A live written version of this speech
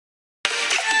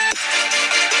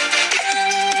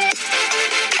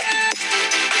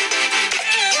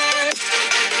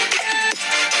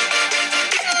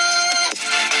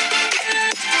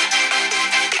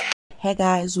Hey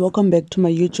guys, welcome back to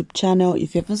my YouTube channel.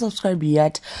 If you haven't subscribed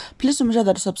yet, please make sure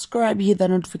that you subscribe, hit the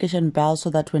notification bell so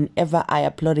that whenever I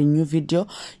upload a new video,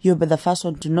 you'll be the first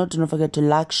one to know. Do not forget to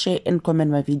like, share and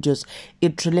comment my videos.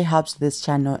 It really helps this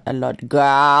channel a lot.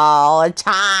 Girl,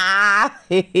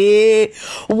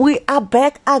 we are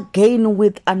back again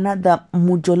with another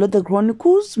Mujolo the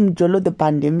Chronicles, Mujolo the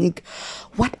Pandemic,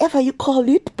 whatever you call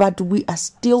it, but we are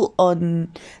still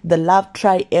on the love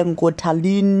triangle,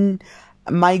 Tallyn,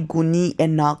 Maiguni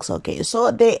and Knox. Okay, so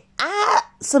there are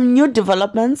some new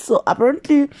developments. So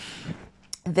apparently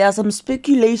there are some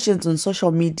speculations on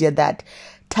social media that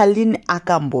Tallyn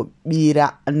akambo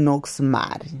bira Knox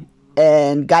mari.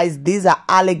 And guys, these are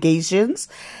allegations,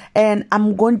 and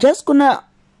I'm just gonna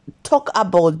talk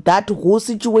about that whole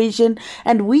situation,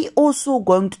 and we also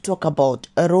going to talk about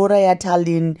Aurora ya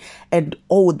Tallyn and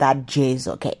all that jazz.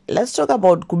 Okay, let's talk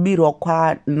about kubirwa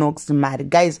kwa Knox mari.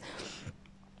 Guys,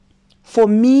 for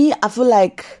me, I feel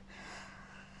like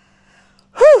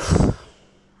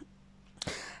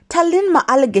Tallyn ma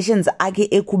allegations ake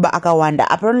ekuba akawanda.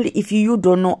 Apparently, if you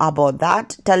don't know about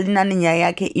that, Tallyn and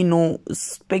yake,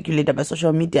 speculate about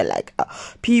social media. Like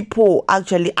people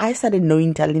actually, I started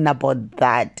knowing Tallyn about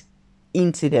that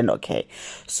incident. Okay,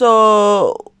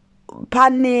 so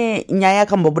pane nyaya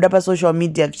kambobuda pa social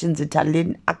media chinzi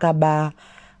Tallyn akaba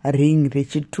ring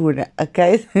richituna.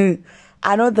 Okay,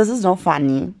 I know this is not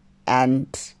funny and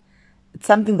it's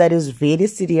something that is very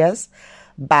serious,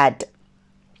 but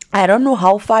I don't know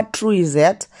how far true is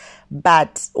it.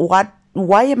 But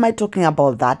why am I talking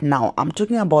about that now? I'm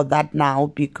talking about that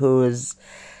now because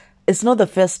it's not the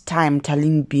first time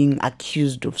Tallyn being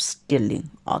accused of stealing.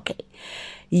 Okay,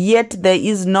 yet there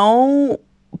is no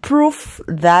proof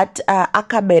that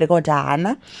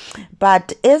akaberekotana,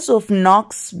 but as of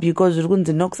Knox, because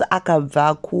Runzi Knox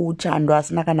akabva kuchandwa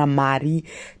asina kana mari,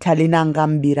 Tallyn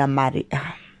angambira mari.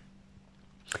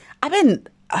 I mean,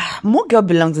 more girl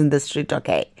belongs in the street.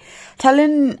 Okay,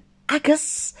 Tallyn, I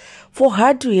guess for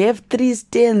her to have 3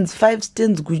 stands, 5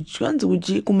 stands,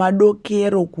 guchi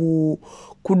kumadokero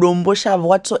kudombosha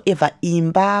whatsoever,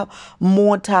 imba,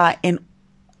 motor and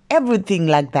everything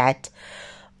like that,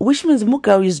 which means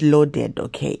Mugao is loaded,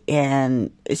 okay,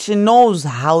 and she knows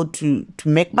how to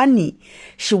make money.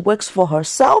 She works for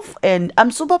herself, and I'm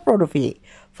super proud of her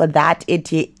for that. At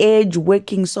her age,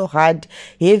 working so hard,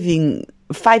 having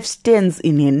 5 stands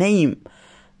in her name,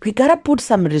 we gotta put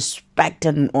some respect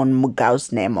on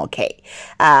Mugao's name, okay.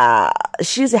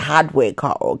 She's a hard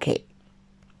worker, okay,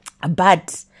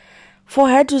 but for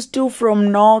her to steal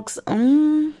from Knox,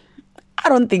 I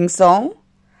don't think so.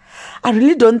 I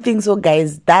really don't think so,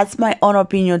 guys. That's my own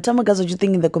opinion. Tell me guys what you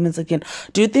think in the comment section.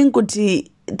 Do you think kuti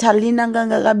Tallyn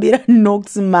angangabira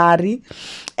Knox mari?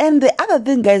 And the other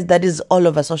thing, guys, that is all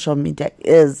over social media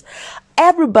is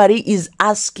everybody is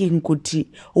asking kuti,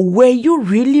 were you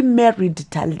really married,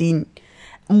 Tallyn?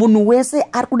 Munhu wese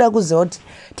arikuda kuziva kuti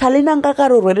Tallyn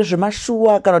angakarorwere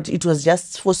zvemashuwa kana kuti it was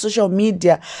just for social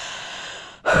media.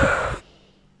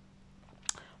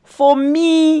 For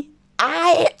me,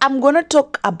 I am going to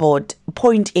talk about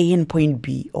point A and point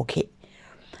B, okay?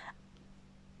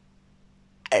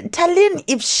 Tallyn,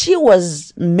 if she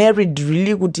was married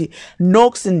really good,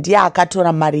 Knox ndiye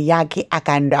akatora mari yake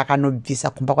akaenda akanobvisa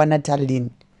kumba kwana Tallyn.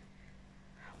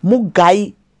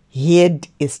 Mugai had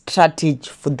a strategy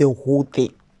for the whole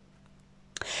thing.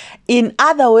 In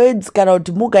other words, kana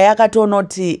kuti Mugai akatoona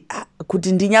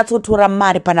kuti ndinyatsotora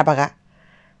mari panapa,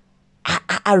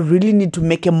 I really need to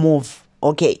make a move.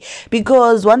 Okay,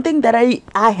 because one thing that I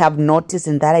have noticed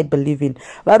and that I believe in,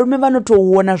 varume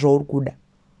vanotoona zvaurikuda.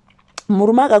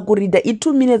 Murume akakurida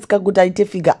 2 minutes kakuti aite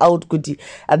figure out kuti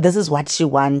this is what she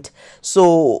want.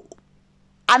 So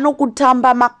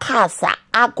anokutamba makasa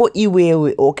ako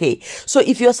iwewe. Okay, so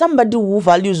if you're somebody who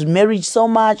values marriage so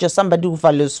much, or somebody who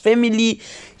values family,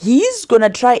 he's gonna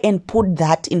try and put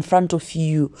that in front of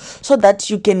you so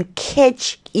that you can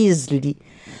catch easily.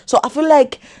 So I feel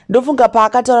like ndofunga pa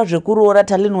akataura zvekurora,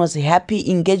 Tallyn was happy,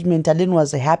 engagement Tallyn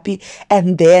was happy,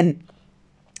 and then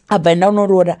abenda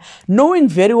unorora knowing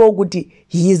very well kuti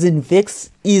he is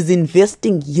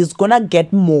investing, he's gonna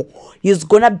get more, he's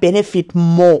gonna benefit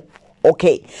more.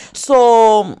 Okay,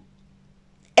 so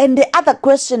and the other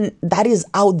question that is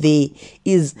out there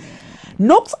is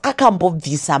Knox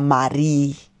akambobvisa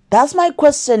mari. That's my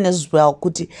question as well.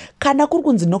 Kuti kana kuri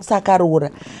kunzi Knox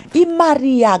akarora,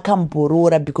 imari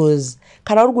yakamborora, because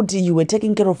kana kuri kuti you were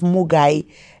taking care of Mugai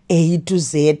A to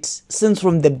Z since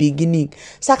from the beginning.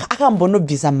 Saka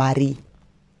akambonobvisa mari.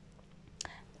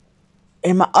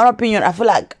 In my own opinion, I feel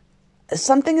like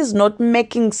something is not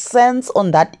making sense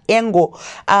on that angle.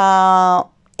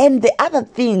 And the other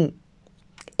thing,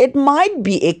 it might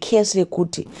be a case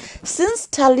yekuti since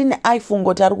Tallyn aifunga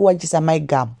kuti ari kuwachisa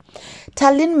maigama,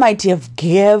 Tallyn might have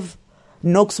gave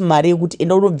Knox mari yekuti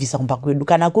enda unobvisa kumba kwedu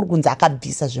kana kuri kunzi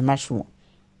akabvisa zvemashuwa.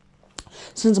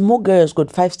 Since Moga has got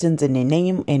 5 stands in her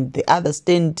name and the other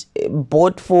stand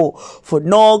bought for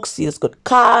Knox, he has got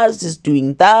cars, he's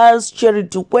doing this,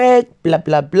 charity work, blah,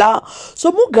 blah, blah.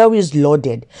 So Moga is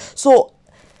loaded. So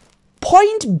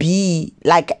point B,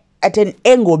 like at an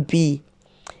angle B,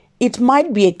 it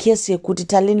might be a case yekuti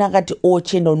Tallyn akati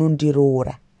ochenda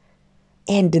unondiroora.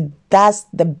 And that's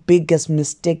the biggest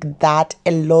mistake that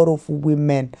a lot of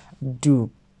women do.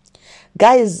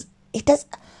 Guys, it does,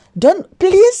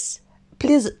 please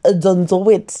don't do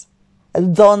it.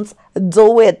 Don't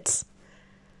do it.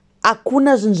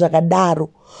 Akuna zvinhu zvakadaro.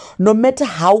 No matter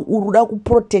how uruda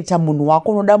kuprotecta munhu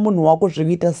wako, unoda munhu wako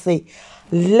zvekuita sei,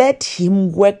 let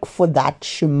him work for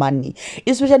that money.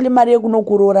 Especially mari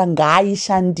yekunokuroora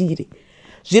ngaaishandire.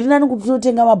 Zviri nani kuti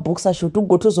unotenga maboxer short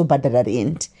ugotozobhadhara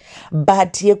rent.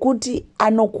 But yekuti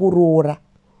anokuroora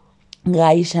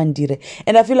ngaishandire.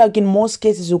 And I feel like in most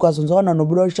cases ukazonzwana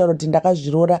nobuda uchitaura kuti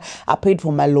ndakazviroora, I paid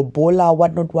for my lobola,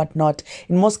 whatnot.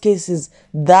 In most cases,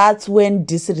 that's when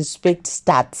disrespect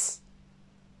starts.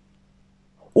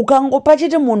 Ukangopa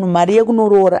chete munhu mari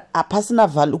yekunorora apasina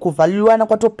kuvaluana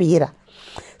kwatopera.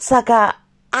 Saka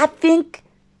I think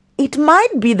it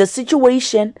might be the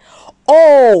situation.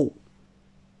 Oh,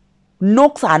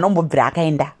 Knox anombobvira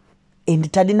akaenda.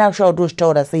 And Tallyn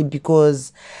akuzvitaura sei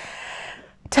because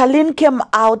Tallyn came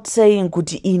out saying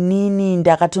kuti inini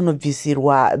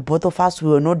ndakatonobvisirwa, both of us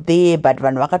we were not there, but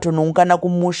vanhu vakatonoungana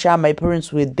kumusha, my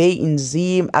parents were there in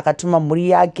Zim, akatuma mhuri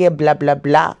yake, blah blah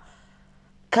blah.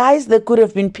 Guys, there could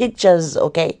have been pictures,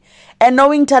 okay? And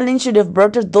knowing Tallyn should have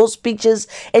brought us those pictures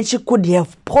and she could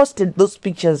have posted those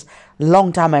pictures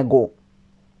long time ago.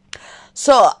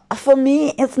 So for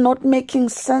me, it's not making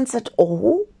sense at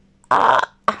all. Guys,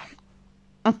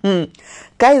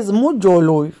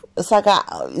 mujolo. Saka,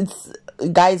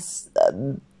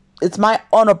 it's my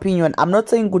own opinion. I'm not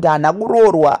saying kuti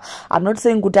anakurorwa. I'm not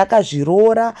saying kuti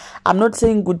akazvirora. I'm not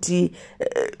saying kuti.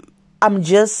 I'm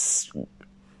just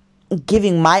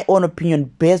giving my own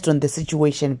opinion based on the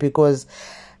situation because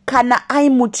kana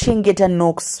aimuchengeta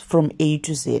Knox from A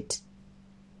to Z.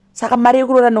 Saka mari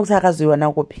yekurora Knox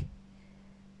akazoiwana kopi?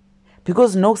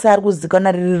 Because Knox ari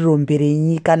kuzikana riri rombe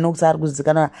renyika, Knox ari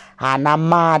kuzikana hana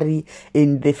mari,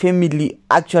 and the family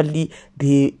actually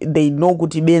they know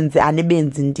kuti benzi ane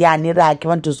benzi ndiani rake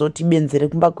vanotozoti benzi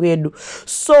rekumba kwedu.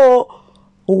 So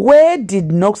where did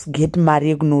Knox get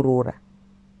mari yekunorora?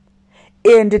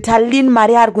 And Tallyn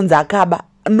mari ari kunzi akaba,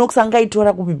 Knox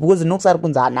angaitora kupi because Knox ari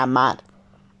kunzi hana mari.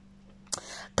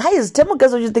 Guys, tell me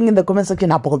guys what you think in the comment section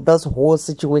about this whole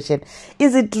situation.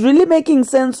 Is it really making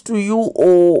sense to you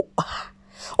or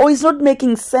it's not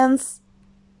making sense?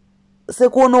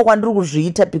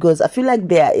 Because I feel like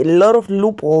there are a lot of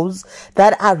loopholes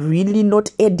that are really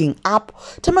not adding up.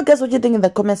 Tell me guys what you think in the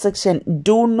comment section.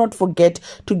 Do not forget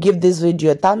to give this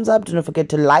video a thumbs up. Do not forget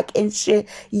to like and share.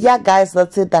 Yeah guys,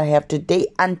 that's it that I have today.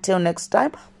 Until next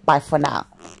time, bye for now.